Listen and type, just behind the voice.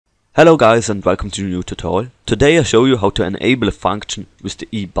Hello guys and welcome to a new tutorial. Today I show you how to enable a function with the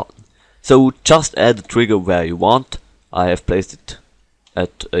E button. So just add the trigger where you want. I have placed it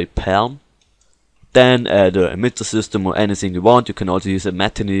at a palm. Then add a emitter system or anything you want. You can also use a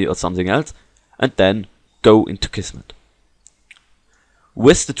matinee or something else. And then go into Kismet.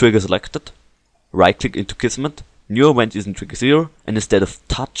 With the trigger selected, right click into Kismet, new event using trigger 0, and instead of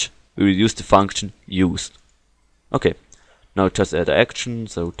touch we will use the function used. Okay. Now just add an action,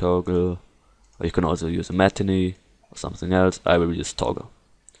 so toggle, or you can also use a matinee or something else. I will use toggle.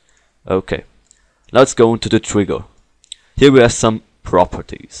 Okay, let's go into the trigger. Here we have some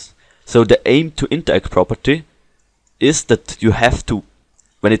properties. So the aim to interact property is that you have to,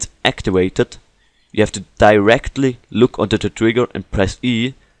 when it's activated, you have to directly look onto the trigger and press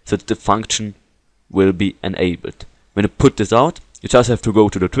E so that the function will be enabled. When you put this out, you just have to go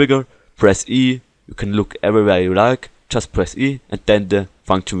to the trigger, press E, you can look everywhere you like. Just press E and then the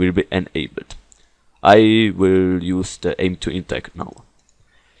function will be enabled. I will use the aim to interact now.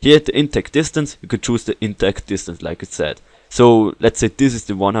 Here at the interact distance, you can choose the interact distance like it said. So let's say this is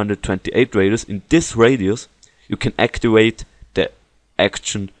the 128 radius. In this radius, you can activate the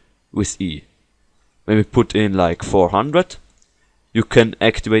action with E. When we put in like 400, you can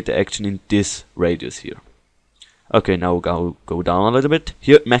activate the action in this radius here. Okay, now go down a little bit.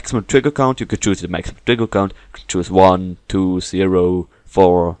 Here, maximum trigger count, you can choose the maximum trigger count. You can choose 1, 2, 0,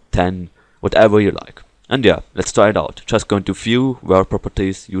 4, 10, whatever you like. And yeah, let's try it out. Just go into View, Word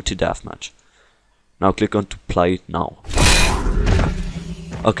Properties, UT Deathmatch. Now click on to play it now.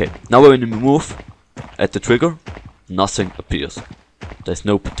 Okay, now when we move at the trigger, nothing appears. There's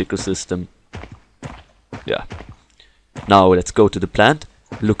no particular system. Yeah. Now let's go to the plant,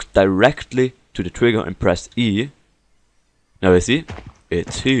 look directly to the trigger and press E. Now you see,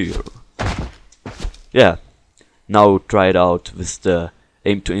 it's here. Yeah. Now try it out with the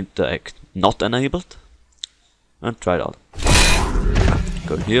aim to interact not enabled. And try it out.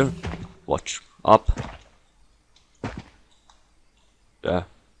 Go here, watch up. Yeah.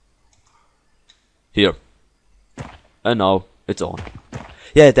 Here. And now it's on.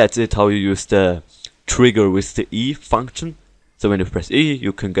 Yeah, that's it, how you use the trigger with the E function. So when you press E,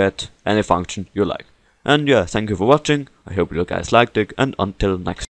 you can get any function you like. And yeah, thank you for watching. I hope you guys liked it, and until next time.